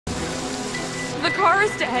The car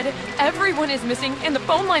is dead, everyone is missing, and the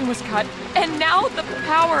phone line was cut, and now the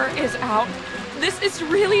power is out. This is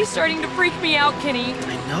really starting to freak me out, Kenny.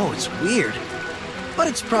 I know, it's weird. But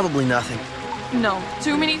it's probably nothing. No,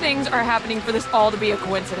 too many things are happening for this all to be a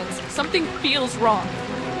coincidence. Something feels wrong.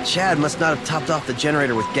 Chad must not have topped off the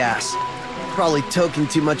generator with gas. Probably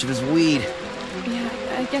toking too much of his weed.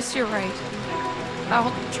 Yeah, I guess you're right.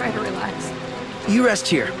 I'll try to relax. You rest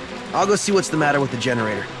here. I'll go see what's the matter with the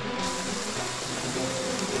generator.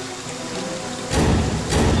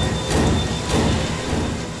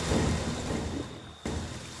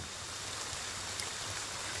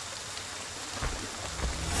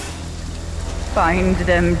 Find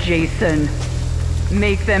them, Jason.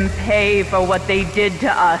 Make them pay for what they did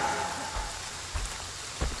to us.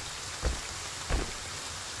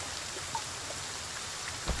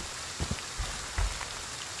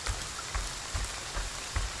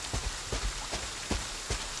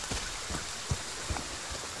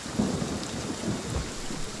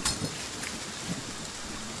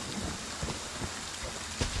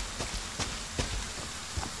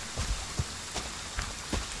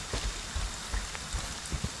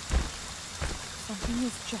 Something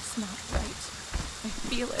is just not right. I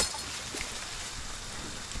feel it.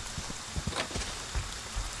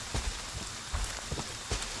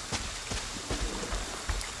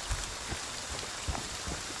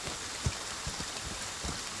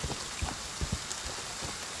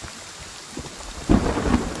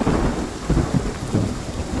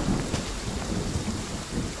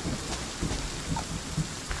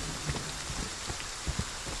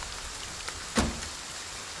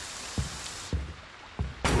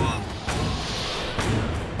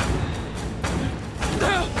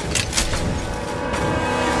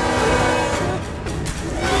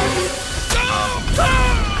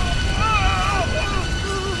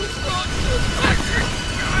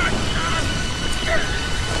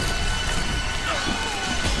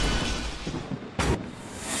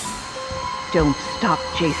 Don't stop,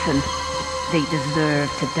 Jason. They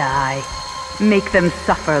deserve to die. Make them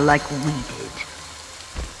suffer like we did.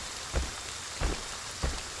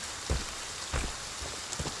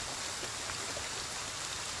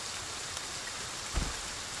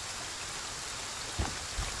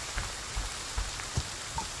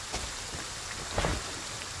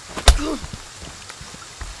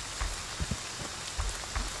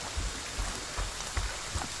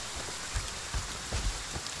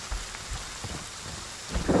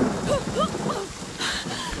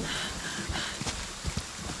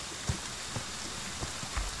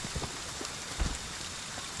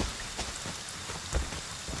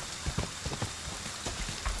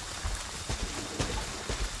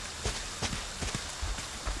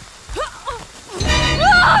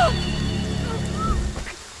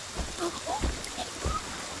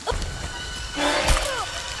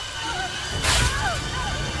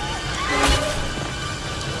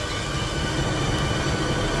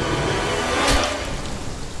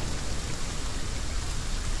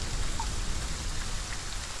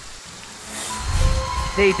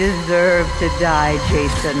 They deserve to die,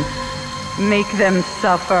 Jason. Make them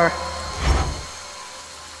suffer.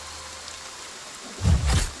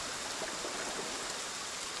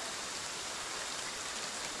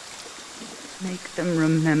 Make them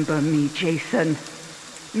remember me, Jason.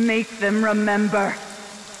 Make them remember.